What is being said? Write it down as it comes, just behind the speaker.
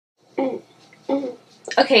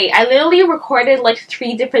Okay, I literally recorded like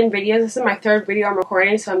 3 different videos. This is my 3rd video I'm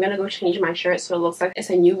recording, so I'm gonna go change my shirt so it looks like it's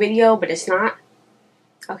a new video, but it's not.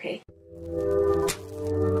 Okay.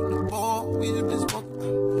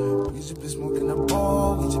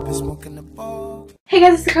 Hey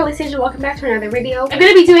guys, it's Curly Sage and welcome back to another video. I'm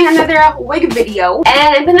gonna be doing another wig video,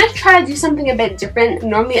 and I'm gonna try to do something a bit different.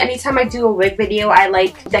 Normally, anytime I do a wig video, I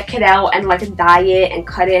like deck it out and like dye it and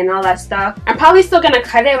cut it and all that stuff. I'm probably still gonna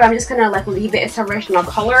cut it, but I'm just gonna like leave it its original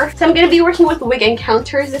color. So I'm gonna be working with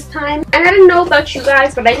WigEncounters this time. And I don't know about you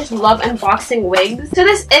guys, but I just love unboxing wigs. So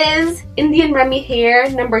this is Indian Remy hair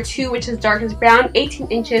number 2, which is darkest brown, 18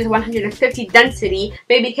 inches, 150 density,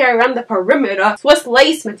 baby hair around the perimeter, Swiss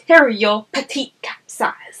lace material, petite cap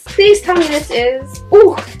size. Please tell me this is.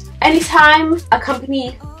 Ooh, anytime a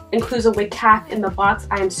company includes a wig cap in the box,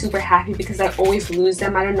 I am super happy because I always lose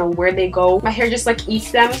them. I don't know where they go. My hair just like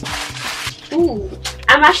eats them. Ooh,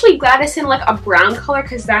 I'm actually glad it's in like a brown color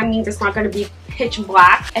because that means it's not going to be pitch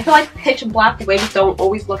black. I feel like pitch black wigs don't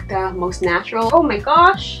always look the most natural. Oh my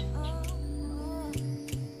gosh.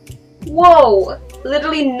 Whoa,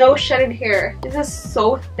 literally no shedded hair. This is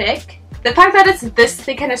so thick. The fact that it's this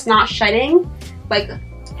thick and it's not shedding, like,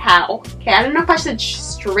 how? Okay, I don't know if I should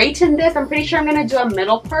straighten this. I'm pretty sure I'm gonna do a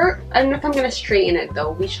middle part. I don't know if I'm gonna straighten it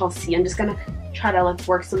though. We shall see. I'm just gonna try to like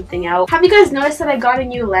work something out. Have you guys noticed that I got a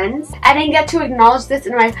new lens? I didn't get to acknowledge this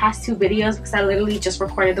in my past 2 videos because I literally just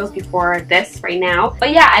recorded those before this right now.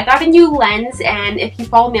 But yeah, I got a new lens, and if you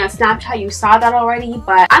follow me on Snapchat, you saw that already,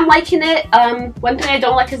 but I'm liking it. One thing I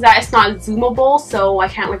don't like is that it's not zoomable, so I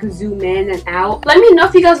can't like zoom in and out. Let me know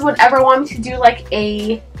if you guys would ever want me to do like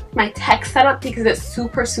my tech setup because it's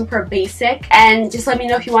super basic, and just let me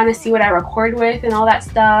know if you want to see what I record with and all that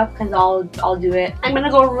stuff because I'll do it. I'm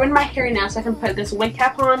gonna go ruin my hair now so I can put this wig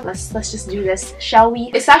cap on. Let's just do this, shall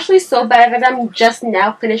we? It's actually so bad that I'm just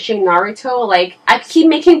now finishing Naruto. Like, I keep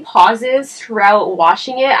making pauses throughout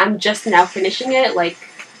watching it. I'm just now finishing it, like,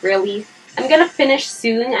 really. I'm gonna finish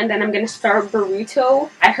soon and then I'm gonna start Boruto.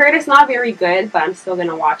 I heard it's not very good, but I'm still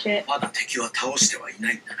gonna watch it.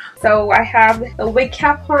 So I have the wig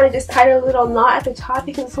cap on. I just tied a little knot at the top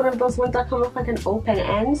because it's one of those ones that come with like an open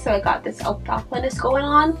end. So I got this alpaca going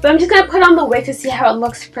on. But I'm just gonna put on the wig to see how it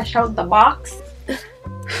looks fresh out the box.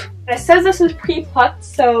 It says this is pre-plucked,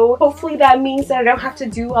 so hopefully that means that I don't have to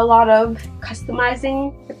do a lot of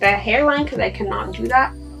customizing with the hairline because I cannot do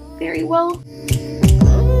that very well.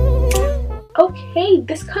 Okay,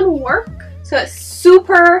 this can work. So it's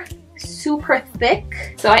super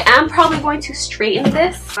thick. So I am probably going to straighten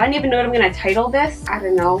this. I don't even know what I'm going to title this. I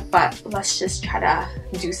don't know, but let's just try to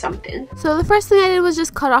do something. So the first thing I did was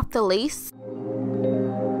just cut off the lace.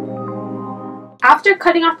 After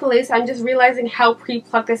cutting off the lace, I'm just realizing how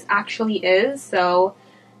pre-plucked this actually is. So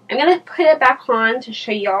I'm going to put it back on to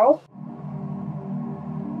show y'all.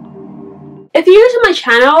 If you're new to my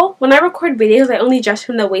channel, when I record videos, I only dress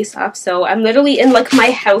from the waist up. So I'm literally in like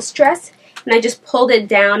my house dress and I just pulled it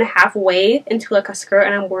down halfway into like a skirt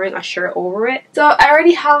and I'm wearing a shirt over it. So I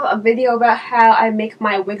already have a video about how I make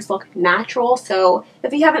my wigs look natural. So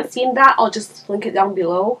if you haven't seen that, I'll just link it down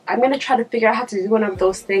below. I'm going to try to figure out how to do one of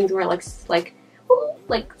those things where like slides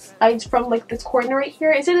from like this corner right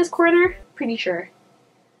here. Is it this corner? Pretty sure.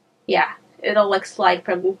 Yeah. It'll like slide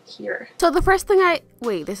from here. So the first thing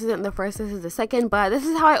wait, this isn't the first, this is the second, but this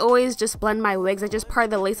is how I always just blend my wigs. I just part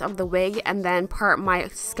the lace of the wig and then part my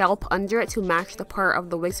scalp under it to match the part of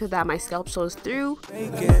the wig so that my scalp shows through.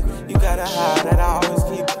 Jeez!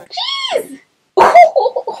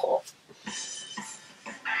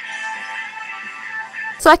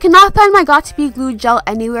 So I cannot find my got2b glue gel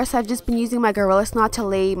anywhere, so I've just been using my Glueless knot to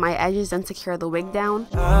lay my edges and secure the wig down.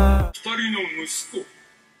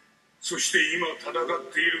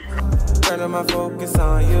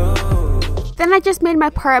 Then I just made my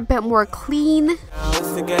part a bit more clean.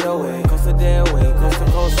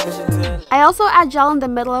 I also add gel in the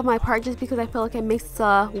middle of my part just because I feel like it makes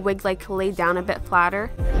the wig like lay down a bit flatter.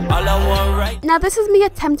 Now this is me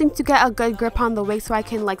attempting to get a good grip on the wig so I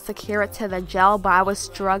can like secure it to the gel, but I was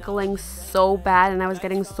struggling so bad and I was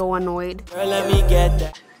getting so annoyed.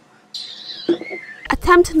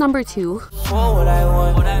 Attempt number 2.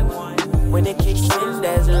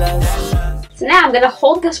 So now I'm gonna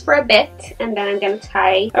hold this for a bit and then I'm gonna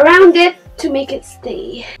tie around it to make it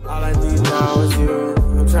stay. All I need now is you.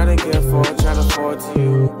 I'm trying to get forward, trying to forward to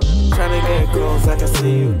you. Trying to get close, I can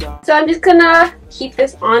see you. So I'm just gonna keep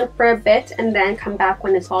this on for a bit and then come back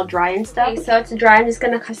when it's all dry and stuff. Okay, so it's dry. I'm just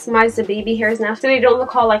gonna customize the baby hairs now so they don't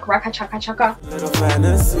look all like raka chaka chaka. Little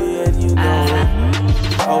fantasy and you know,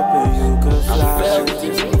 hoping you could fly.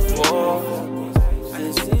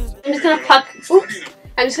 I'm just gonna pluck. Oops.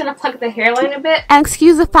 I'm just gonna pluck the hairline a bit. And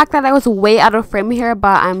excuse the fact that I was way out of frame here,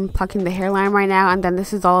 but I'm plucking the hairline right now, and then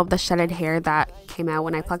this is all of the shedded hair that came out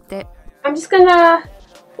when I plucked it. I'm just gonna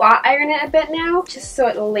flat iron it a bit now, just so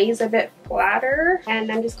it lays a bit flatter.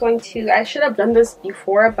 And I'm just going to, I should have done this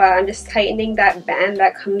before, but I'm just tightening that band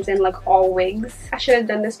that comes in like all wigs. I should have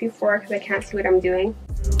done this before because I can't see what I'm doing.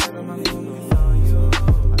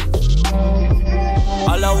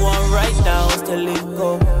 All I want right now is to let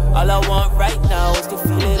go. All I want right now is to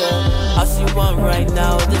feel it up. All she want right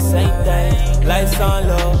now is the same thing. Life's on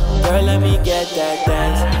low, girl, let me get that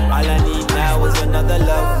dance. All I need now is another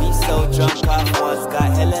love. Me so drunk off once,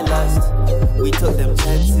 got hella lust. We took them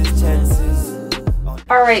chances.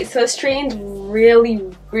 Alright, so straightened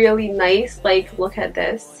really nice. Like, look at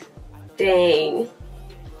this. Dang.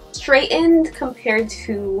 Straightened compared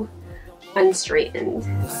to unstraightened.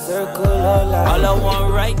 So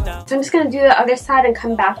I'm just gonna do the other side and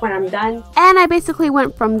come back when I'm done. And I basically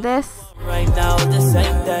went from this right now, the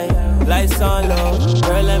same day. Lights on low,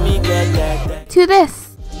 girl, let me get that to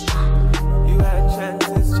this. You had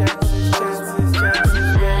chances, baby.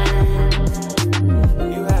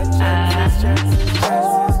 You had chances,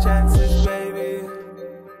 baby.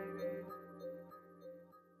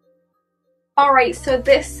 Alright, so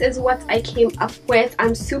this is what I came up with.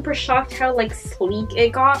 I'm super shocked how like sleek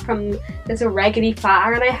it got from this raggedy flat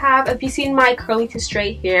iron I have. If you've seen my curly to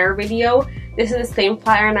straight hair video, this is the same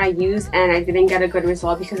flat iron I use and I didn't get a good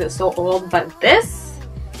result because it's so old, but this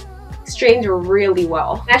straightened really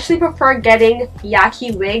well. I actually prefer getting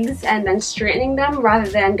yaki wigs and then straightening them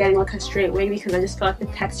rather than getting like a straight wig because I just feel like the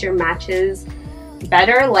texture matches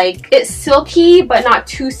better. Like, it's silky but not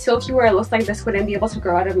too silky where it looks like this wouldn't be able to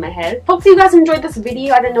grow out of my head. Hopefully you guys enjoyed this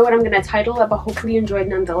video. I don't know what I'm gonna title it, but hopefully you enjoyed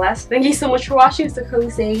nonetheless. Thank you so much for watching. It's the Curly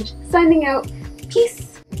Sage signing out. Peace.